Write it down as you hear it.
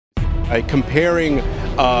Comparing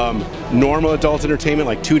normal adult entertainment,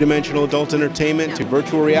 like two-dimensional adult entertainment, to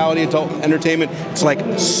virtual reality adult entertainment, it's like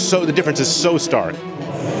the difference is so stark.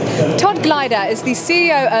 Todd Glider is the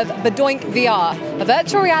CEO of BaDoink VR, a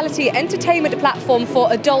virtual reality entertainment platform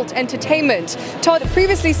for adult entertainment. Todd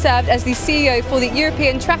previously served as the CEO for the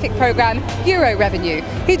European traffic program Euro Revenue.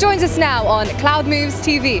 He joins us now on Cloud Moves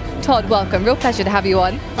TV. Todd, welcome. Real pleasure to have you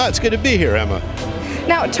on. Oh, it's good to be here, Emma.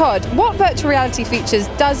 Now, Todd, what virtual reality features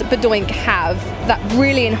does BaDoink have that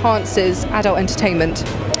really enhances adult entertainment?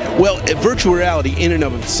 Well, virtual reality in and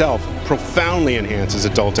of itself profoundly enhances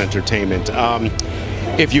adult entertainment.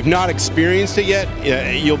 If you've not experienced it yet,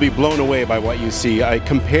 you'll be blown away by what you see.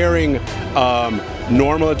 Comparing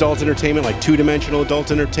normal adult entertainment, like two-dimensional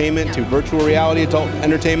adult entertainment, to virtual reality adult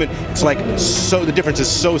entertainment, it's like the difference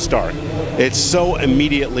is so stark. It's so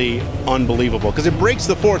immediately unbelievable because it breaks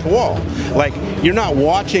the fourth wall. Like, you're not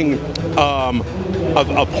watching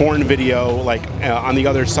a porn video like on the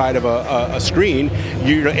other side of a screen,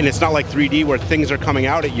 and it's not like 3D where things are coming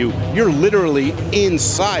out at you. You're literally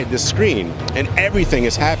inside the screen and everything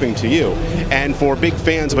is happening to you. And for big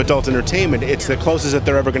fans of adult entertainment, it's the closest that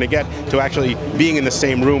they're ever going to get to actually being in the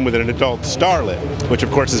same room with an adult starlet, which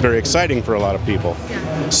of course is very exciting for a lot of people.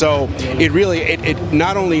 So it really,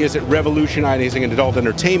 not only is it revolutionizing adult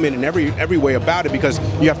entertainment in every way about it, because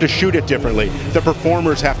you have to shoot it differently. The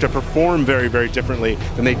performers have to perform very, very differently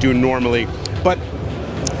than they do normally. But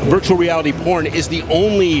virtual reality porn is the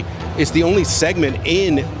only segment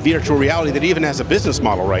in virtual reality that even has a business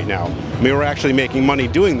model right now. I mean, we're actually making money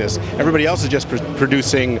doing this. Everybody else is just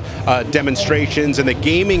producing demonstrations, and the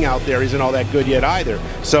gaming out there isn't all that good yet either.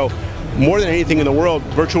 So more than anything in the world,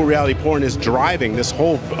 virtual reality porn is driving this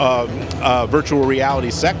whole virtual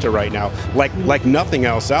reality sector right now, like nothing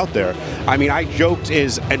else out there. I mean, I joked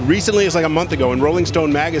recently as like a month ago in Rolling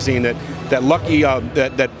Stone magazine that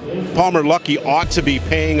Palmer Luckey ought to be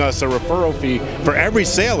paying us a referral fee for every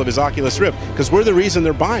sale of his Oculus Rift, because we're the reason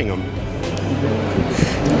they're buying them.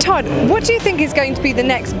 Todd, what do you think is going to be the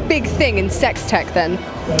next big thing in sex tech then?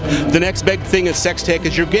 The next big thing in sex tech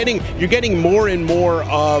is you're getting more and more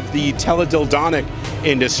of the teledildonic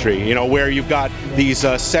industry, you know, where you've got these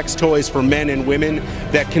sex toys for men and women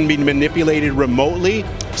that can be manipulated remotely.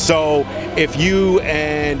 So if you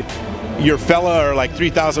and your fella are like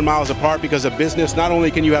 3,000 miles apart because of business, not only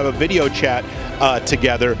can you have a video chat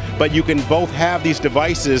together, but you can both have these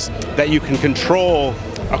devices that you can control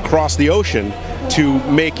across the ocean to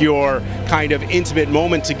make your kind of intimate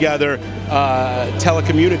moment together, the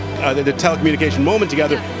telecommunication moment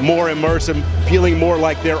together, more immersive, feeling more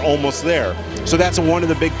like they're almost there. So that's one of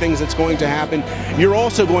the big things that's going to happen. You're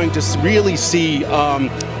also going to really see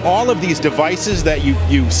all of these devices that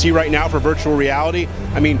you see right now for virtual reality.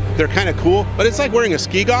 I mean, they're kind of cool, but it's like wearing a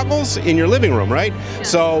ski goggles in your living room, right?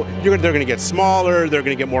 So they're going to get smaller, they're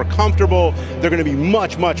going to get more comfortable, they're going to be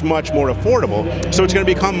much, much, much more affordable. So it's going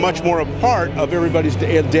to become much more a part of everybody's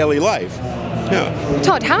daily life. Yeah.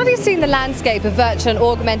 Todd, how have you seen the landscape of virtual and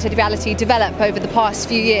augmented reality develop over the past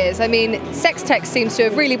few years? I mean, sex tech seems to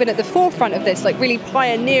have really been at the forefront of this, like really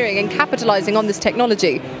pioneering and capitalizing on this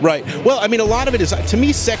technology. Right. Well, I mean, a lot of it is, to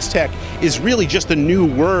me, sex tech is really just a new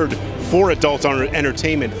word for adult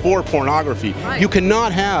entertainment, for pornography. Right. You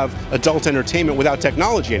cannot have adult entertainment without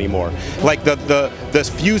technology anymore. Like the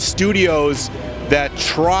few studios that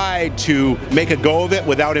tried to make a go of it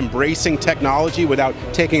without embracing technology, without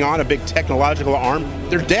taking on a big technological arm,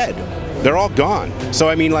 they're dead. They're all gone. So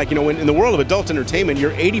I mean, like, you know, in the world of adult entertainment,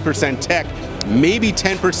 you're 80% tech, maybe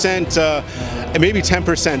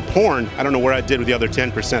 10% porn. I don't know where I did with the other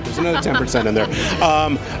 10%. There's another 10% in there.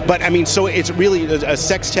 But I mean, so it's really,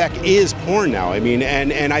 sex tech is porn now. I mean,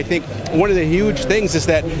 and I think one of the huge things is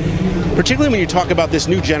that, particularly when you talk about this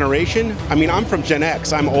new generation, I mean, I'm from Gen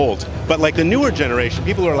X, I'm old, but like the newer generation,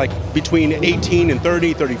 people who are like between 18 and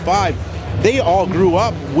 30, 35, they all grew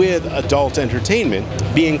up with adult entertainment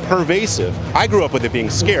being pervasive. I grew up with it being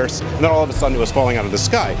scarce, and then all of a sudden it was falling out of the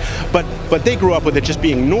sky. But they grew up with it just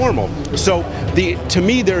being normal. So to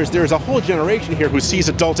me, there's a whole generation here who sees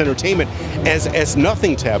adult entertainment as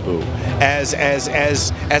nothing taboo, as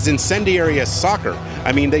incendiary as soccer.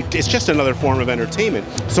 I mean, it's just another form of entertainment.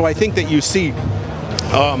 So I think that you see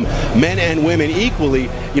men and women equally,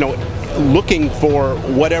 you know, looking for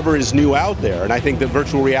whatever is new out there. And I think that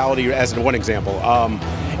virtual reality, as one example,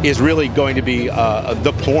 is really going to be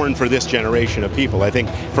the porn for this generation of people. I think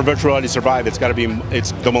for virtual reality to survive, it's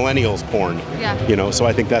the millennials porn. Yeah. You know, so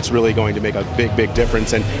I think that's really going to make a big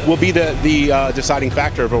difference, and will be the deciding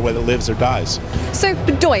factor over whether it lives or dies. So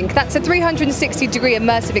BaDoink, that's a 360-degree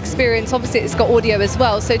immersive experience. Obviously, it's got audio as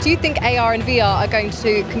well. So do you think AR and VR are going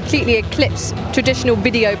to completely eclipse traditional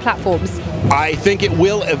video platforms? I think it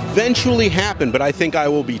will eventually happen, but I think I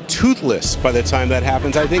will be toothless by the time that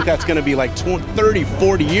happens. I think that's going to be like 30,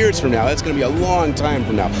 40 years from now. That's going to be a long time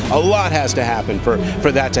from now. A lot has to happen for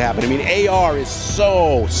that to happen. I mean, AR is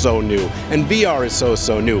so new, and VR is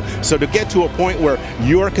so new. So to get to a point where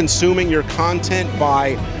you're consuming your content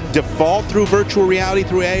by default through virtual reality,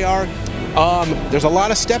 through AR, there's a lot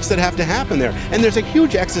of steps that have to happen there, and there's a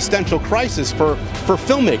huge existential crisis for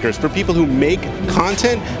filmmakers, for people who make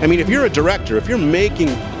content. I mean, if you're a director, if you're making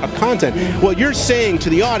a content, well, you're saying to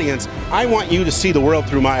the audience, I want you to see the world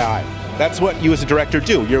through my eye. That's what you as a director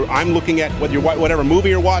do. I'm looking at whatever movie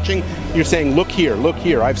you're watching, you're saying, look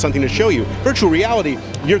here, I have something to show you. Virtual reality,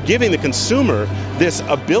 you're giving the consumer this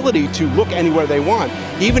ability to look anywhere they want,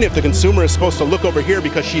 even if the consumer is supposed to look over here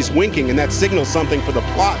because she's winking and that signals something for the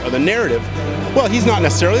plot or the narrative. Well, he's not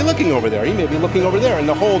necessarily looking over there. He may be looking over there, and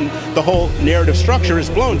the whole narrative structure is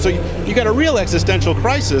blown. So you got a real existential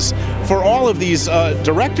crisis for all of these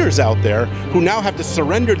directors out there who now have to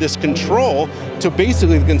surrender this control to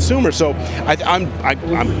basically the consumer. So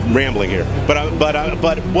I'm rambling here, but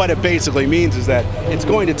what it basically means is that it's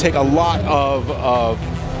going to take a lot of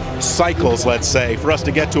cycles, let's say, for us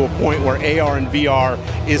to get to a point where AR and VR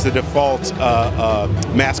is the default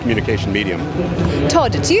mass communication medium.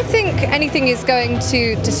 Todd, do you think anything is going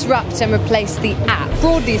to disrupt and replace the app,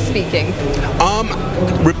 broadly speaking?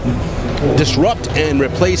 Disrupt and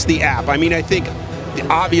replace the app. I mean, I think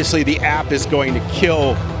obviously the app is going to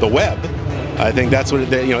kill the web. I think that's what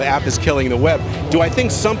the app is killing the web. Do I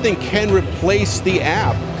think something can replace the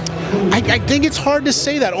app? I think it's hard to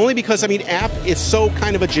say that, only because, I mean, app is so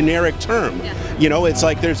kind of a generic term. Yeah. You know, it's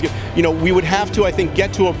like we would have to, I think,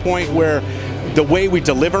 get to a point where the way we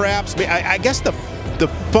deliver apps, I guess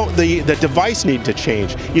the device need to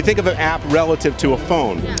change. You think of an app relative to a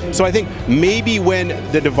phone. Yeah. So I think maybe when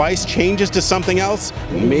the device changes to something else,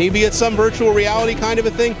 maybe it's some virtual reality kind of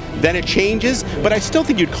a thing, then it changes, but I still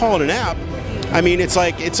think you'd call it an app. I mean, it's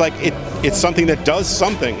something that does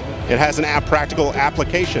something. It has an practical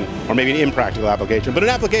application, or maybe an impractical application, but an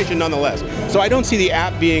application nonetheless. So I don't see the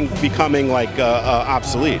app becoming like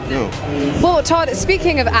obsolete. No. Well, Todd,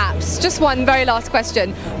 speaking of apps, just one very last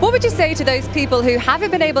question. What would you say to those people who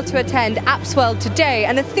haven't been able to attend Apps World today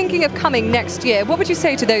and are thinking of coming next year? What would you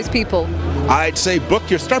say to those people? I'd say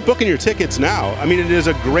start booking your tickets now. I mean, it is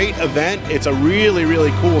a great event. It's a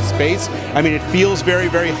really cool space. I mean, it feels very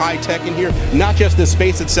high tech in here. Not just the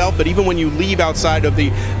space itself, but even when you leave outside of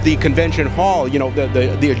the convention hall,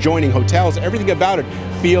 the adjoining hotels, everything about it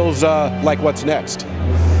feels like what's next.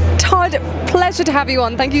 Todd, pleasure to have you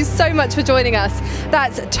on. Thank you so much for joining us.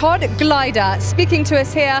 That's Todd Glider speaking to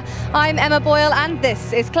us here. I'm Emma Boyle, and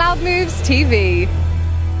this is Cloud Moves TV.